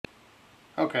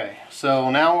Okay,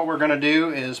 so now what we're going to do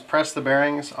is press the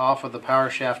bearings off of the power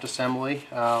shaft assembly.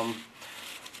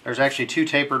 There's actually two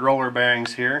tapered roller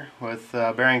bearings here with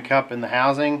a bearing cup in the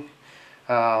housing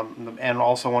and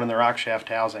also one in the rock shaft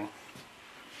housing.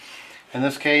 In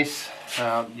this case,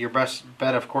 your best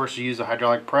bet of course is to use a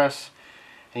hydraulic press,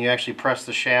 and you actually press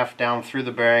the shaft down through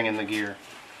the bearing and the gear.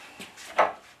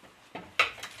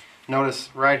 Notice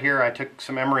right here I took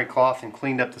some emery cloth and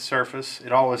cleaned up the surface.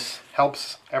 It always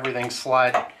helps everything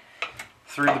slide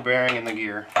through the bearing and the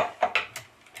gear.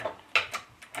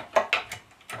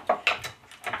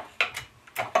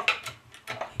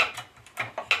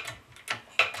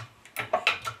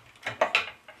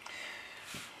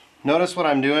 Notice what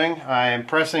I'm doing. I'm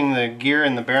pressing the gear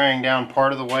and the bearing down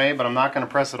part of the way, but I'm not going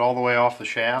to press it all the way off the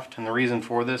shaft. And the reason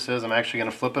for this is I'm actually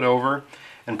going to flip it over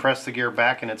and press the gear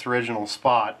back in its original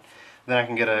spot. Then I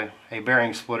can get a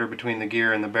bearing splitter between the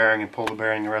gear and the bearing and pull the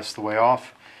bearing the rest of the way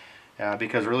off.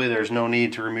 Because really there's no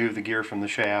need to remove the gear from the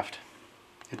shaft.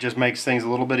 It just makes things a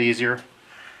little bit easier.